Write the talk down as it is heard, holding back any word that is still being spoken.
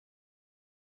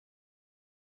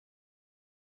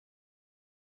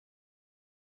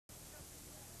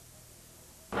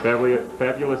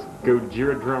Fabulous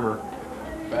Gojira drummer.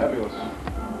 Fabulous.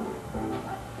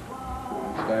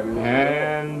 Fabulous.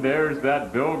 And there's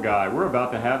that Bill guy. We're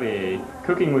about to have a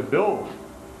cooking with Bill.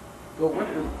 Bill, what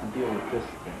is the deal with this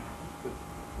thing?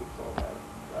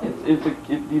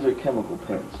 These are chemical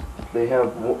pens. They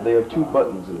have 2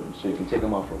 buttons in them, so you can take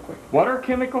them off real quick. What are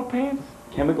chemical pants?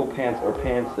 Chemical pants are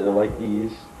pants that are like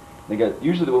these. They got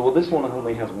usually, well, this one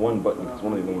only has 1 button because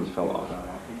one of the ones fell off,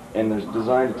 and they're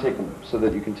designed to take them so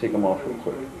that you can take them off real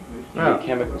quick. Oh. Get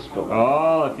chemical spill.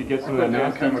 Oh, if you get some of that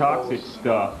nasty toxic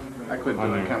stuff. I quit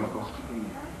doing chemicals.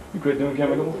 You quit doing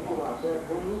chemicals?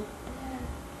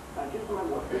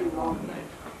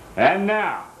 And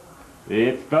now,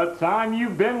 it's the time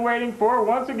you've been waiting for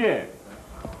once again.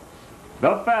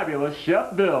 The fabulous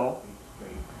Chef Bill,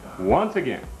 once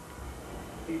again.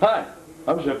 Hi,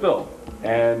 I'm Chef Bill,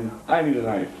 and I need a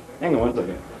knife. Hang on one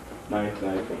second. Knife.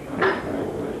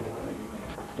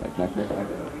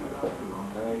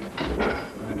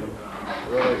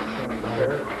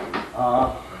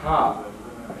 Aha.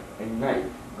 A knife.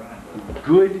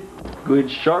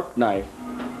 Good sharp knife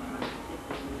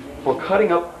for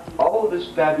cutting up all of this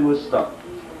fabulous stuff.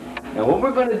 Now what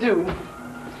we're going to do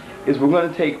is we're going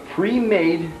to take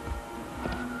pre-made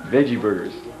veggie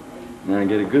burgers. And I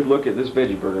get a good look at this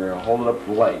veggie burger. I'll hold it up to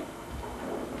the light.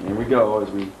 Here we go as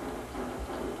we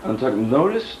untuck.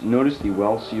 Notice the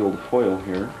well-sealed foil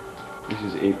here. This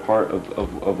is a part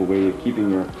of a way of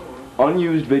keeping your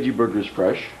unused veggie burgers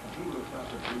fresh.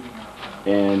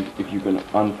 And if you can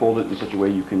unfold it in such a way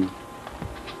you can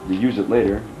reuse it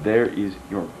later, there is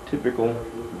your typical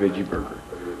veggie burger.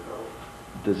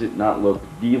 Does it not look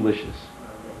delicious?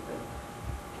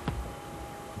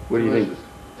 What do you think?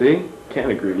 See? Ken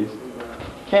agrees.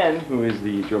 Ken, who is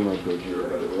the drummer of Gojira,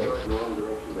 by the way.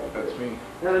 That's me.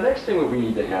 Now the next thing that we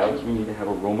need to have is we need to have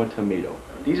a Roma tomato.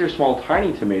 These are small,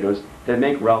 tiny tomatoes that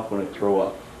make Ralph want to throw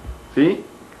up. See?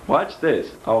 Watch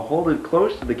this. I'll hold it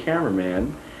close to the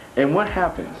cameraman, and what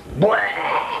happens?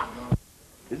 Blah!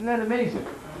 Isn't that amazing?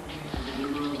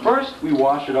 First, we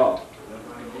wash it off.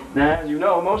 Now, as you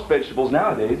know, most vegetables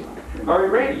nowadays are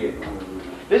irradiated.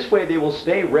 This way they will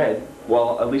stay red,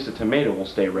 well, at least a tomato will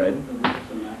stay red,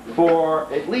 for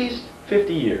at least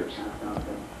 50 years.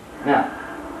 Now,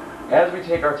 as we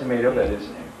take our tomato that is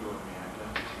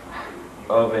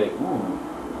of a,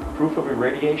 proof of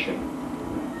irradiation.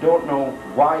 Don't know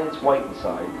why it's white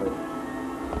inside, but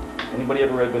anybody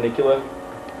ever read when they kill a...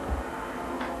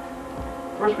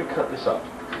 First we cut this up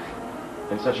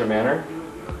in such a manner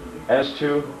as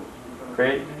to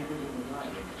create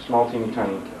small, teeny,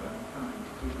 tiny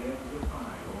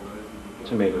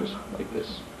tomatoes like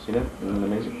this. See that? Isn't that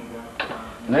amazing?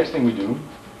 The next thing we do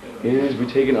is we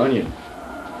take an onion.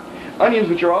 Onions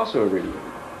which are also irradiated.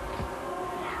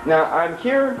 Now I'm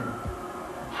here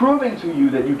proving to you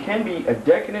that you can be a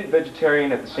decadent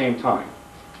vegetarian at the same time.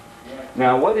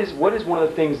 Now what is one of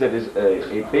the things that is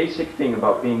a basic thing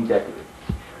about being decadent?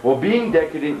 Well, being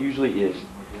decadent usually is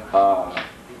some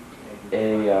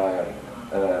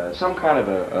kind of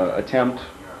a attempt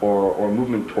or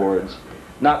movement towards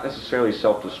not necessarily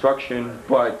self-destruction,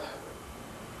 but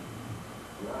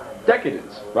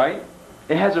decadence, right?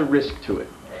 It has a risk to it.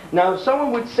 Now,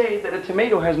 someone would say that a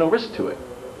tomato has no risk to it.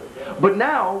 But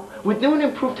now, with new and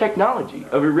improved technology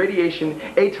of irradiation,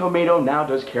 a tomato now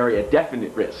does carry a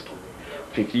definite risk.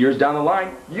 50 years down the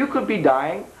line, you could be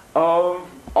dying of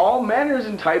all manners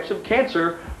and types of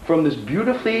cancer from this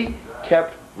beautifully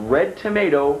kept red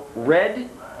tomato, red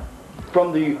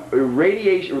from the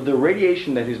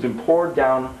radiation that has been poured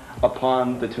down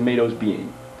upon the tomato's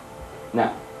being.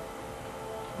 Now,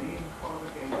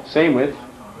 same with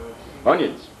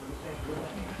onions.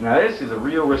 Now this is a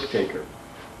real risk taker.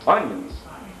 Onions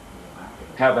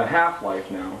have a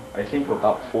half-life now, I think, of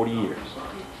about 40 years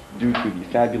due to the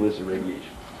fabulous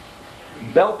irradiation.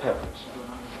 Bell peppers.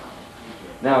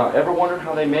 Now, ever wondered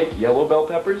how they make yellow bell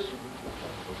peppers?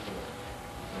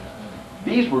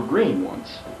 These were green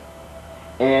once.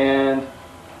 And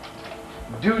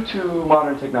due to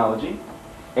modern technology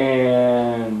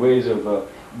and ways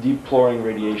of deploying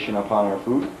radiation upon our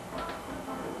food,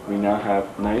 we now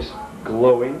have nice,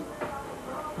 glowing,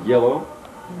 yellow,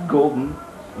 golden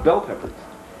bell peppers.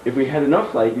 If we had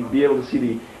enough light, you'd be able to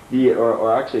see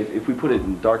or actually, if we put it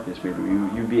in darkness, maybe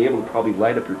you'd be able to probably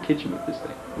light up your kitchen with this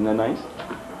thing. Isn't that nice?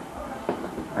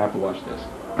 I have to watch this.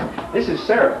 This is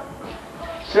Sarah.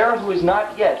 Sarah, who is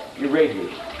not yet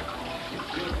irradiated.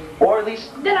 Or at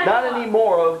least not any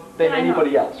more than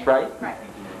anybody else, right? Right.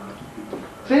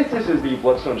 Since this is the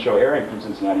Bloodstone Show airing from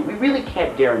Cincinnati, we really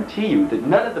can't guarantee you that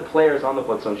none of the players on the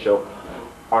Bloodstone Show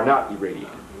are not irradiated.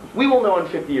 we will know in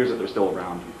 50 years that they're still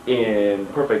around in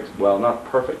perfect, well, not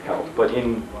perfect health, but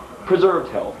in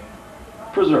preserved health.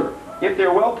 Preserved. If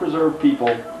they're well-preserved people,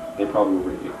 they probably will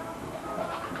radiate.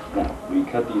 Now, we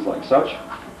cut these like such,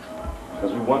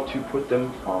 because we want to put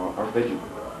them on our veggie.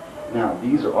 Now,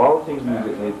 these are all the things we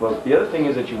need. But the other thing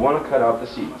is that you want to cut out the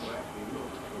seeds.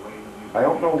 I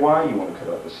don't know why you want to cut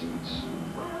out the seeds.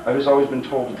 I've just always been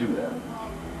told to do that.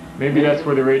 Maybe that's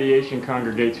where the radiation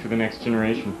congregates for the next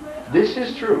generation. This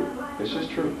is true. This is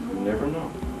true. You never know.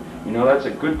 You know, that's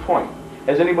a good point.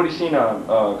 Has anybody seen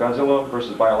Godzilla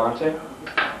versus Biollante?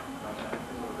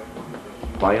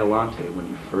 Biollante when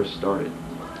he first started.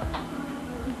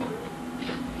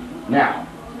 Now,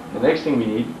 the next thing we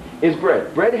need is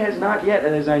bread. Bread has not yet,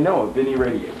 as I know, been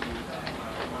irradiated.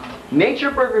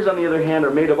 Nature burgers, on the other hand,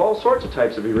 are made of all sorts of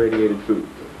types of irradiated food.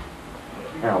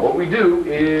 Now, what we do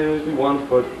is we want to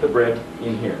put the bread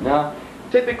in here. Now,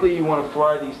 typically you want to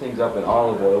fry these things up in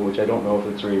olive oil, which I don't know if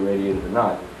it's irradiated or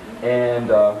not.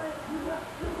 And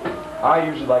I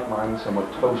usually like mine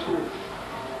somewhat toasted.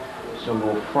 So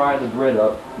we'll fry the bread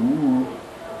up. Ooh,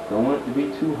 don't want it to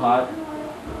be too hot.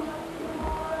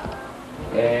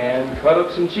 And cut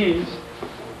up some cheese.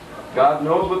 God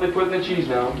knows what they put in the cheese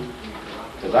now,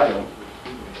 because I don't.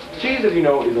 Cheese, as you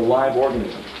know, is a live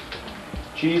organism.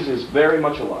 Cheese is very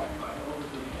much alive.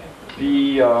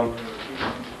 The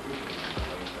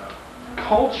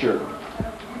culture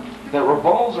that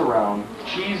revolves around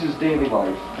cheese's daily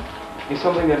life is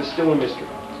something that is still a mystery.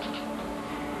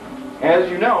 As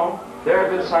you know, there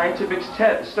have been scientific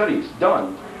studies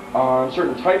done on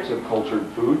certain types of cultured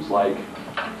foods like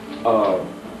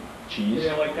cheese.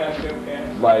 Yeah, like cashew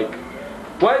candy. Like,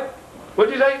 what?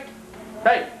 What'd you say?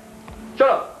 Hey, shut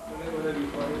up. Would be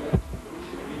funny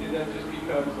if you did that just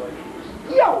because,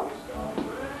 like... Yo!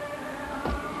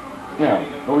 Now,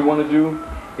 what we want to do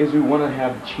is we want to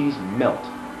have cheese melt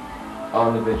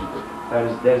on the vegetable.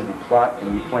 That is the plot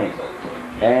and the plan.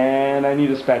 And I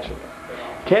need a spatula.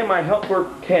 Can my helper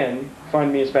Ken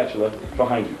find me a spatula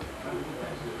behind you?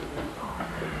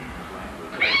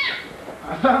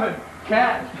 I found a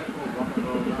cat.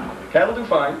 Cat will do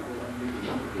fine.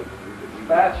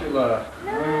 Spatula.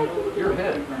 Your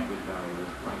head.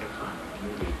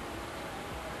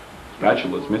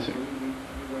 Spatula is missing.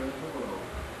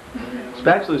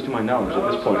 Spatulas, to my knowledge,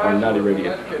 at this point, are not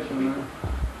irradiated.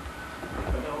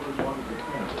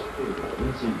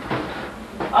 Let's see.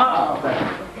 Ah,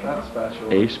 that's spatula.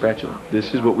 A spatula.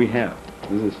 This is what we have.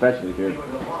 This is a spatula here.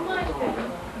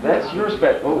 That's your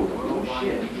spatula. Oh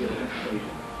shit.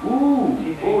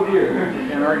 Ooh, oh dear.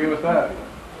 Can't argue with that.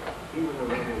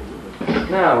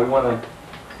 Now we want to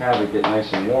have it get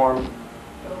nice and warm.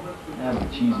 Have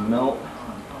the cheese melt.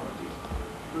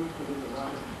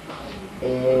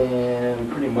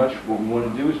 And pretty much what we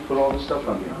want to do is put all this stuff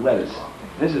on here. Lettuce.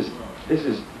 This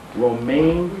is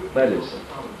romaine lettuce.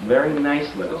 Very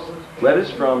nice lettuce.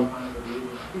 Lettuce from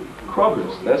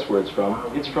Kroger's. That's where it's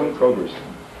from. It's from Kroger's.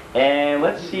 And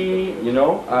let's see, you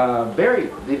know,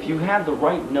 if you have the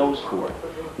right nose for it,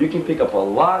 you can pick up a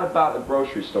lot about a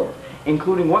grocery store,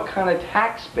 including what kind of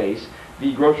tax base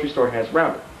the grocery store has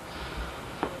around it.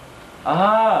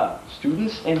 Ah,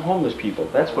 students and homeless people.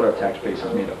 That's what our tax base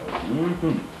is made of.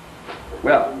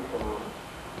 Well,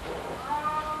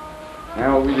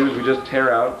 now what we do is we just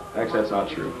tear out. Actually, that's not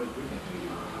true.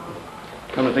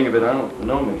 Come to think of it, I don't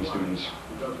know many students.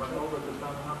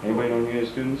 Anybody know any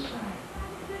students?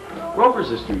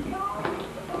 Rover's a student.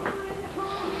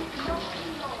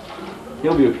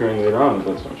 He'll be appearing later on,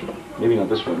 but that's not true. Maybe not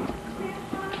this one.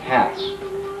 Cats.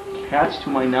 Cats, to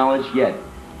my knowledge, yet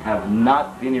have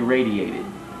not been irradiated.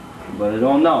 But I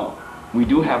don't know. We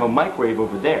do have a microwave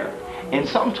over there. And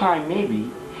sometime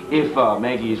maybe, if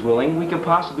Maggie is willing, we can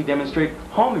possibly demonstrate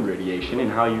home irradiation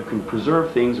and how you can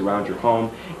preserve things around your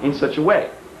home in such a way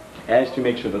as to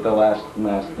make sure that they'll last and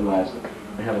last and last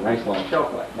and have a nice long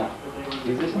shelf life. Now,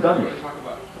 is this done yet?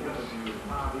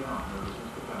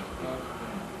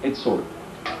 It's sort of.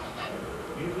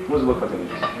 What does it look like it is?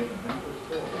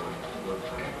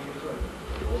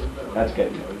 That's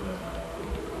getting it.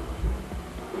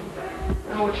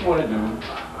 Now what you want to do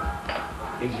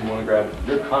is you want to grab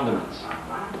your condiments.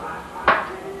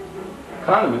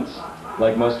 Condiments,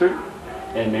 like mustard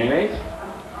and mayonnaise,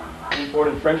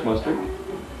 imported French mustard.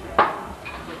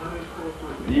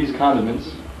 These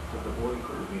condiments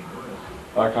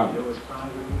are condiments.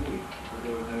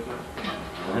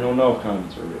 I don't know if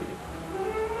condiments are ready.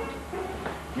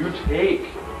 You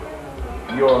take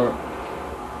your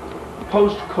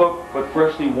post-cooked but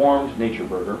freshly warmed nature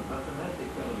burger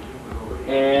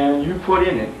and you put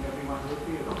in it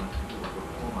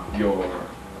your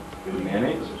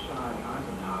mayonnaise,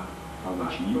 on the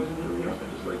cheese. There we go,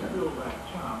 just like that.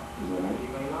 Isn't that nice?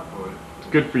 It's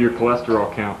good for your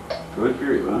cholesterol count. Good for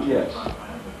you. Oh yes.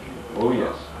 Oh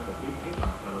yes.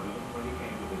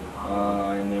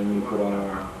 And then we put on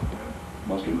our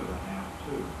mustard.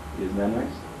 Isn't that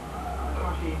nice?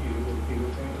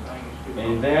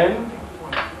 And then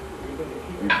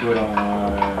we put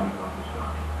on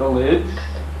the lids,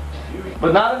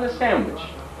 but not in the sandwich.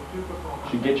 You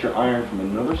should get your iron from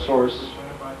another source,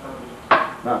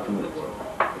 not from lids.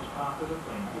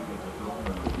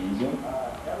 Easy,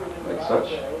 like such.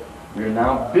 We are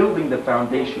now building the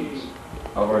foundations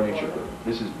of our nature building.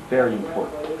 This is very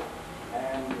important.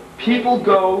 People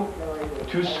go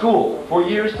to school for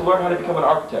years to learn how to become an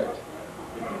architect,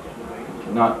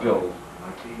 not build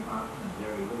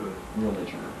real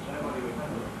nature.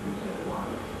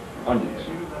 Onions.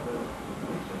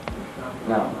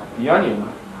 Now, the onion,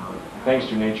 thanks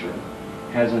to nature,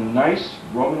 has a nice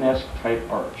Romanesque type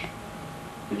arch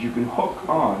that you can hook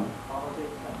on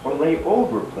or lay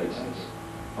over places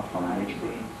upon nature.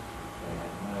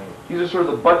 These are sort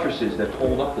of the buttresses that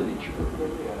hold up the nature.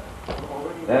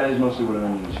 That is mostly what an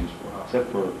onion is used for, except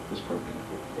for this protein.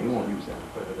 We won't use that.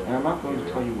 And I'm not going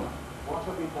to tell you why.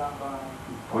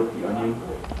 Put the onion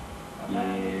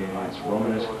in its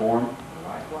Romanesque form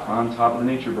on top of the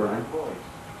nature burger,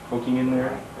 hooking in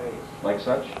there like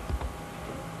such.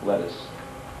 Lettuce.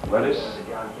 Lettuce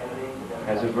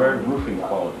has a very roofing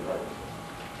quality.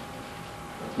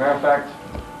 As a matter of fact,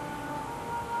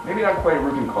 maybe not quite a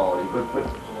roofing quality, but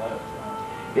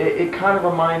it kind of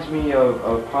reminds me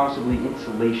of possibly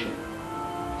insulation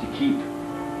to keep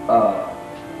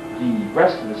the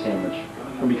rest of the sandwich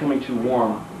from becoming too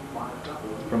warm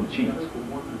from the cheese.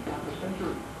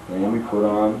 And then we put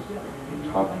on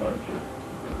top part.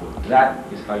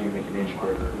 That is how you make an inch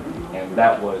burger, and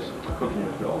that was cooking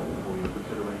with Bill.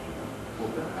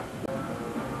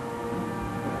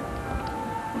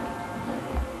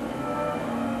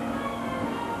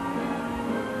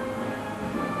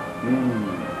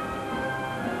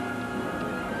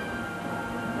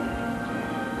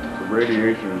 The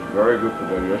radiation is very good for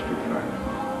digestive tract.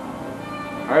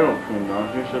 I don't feel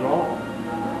nauseous at all.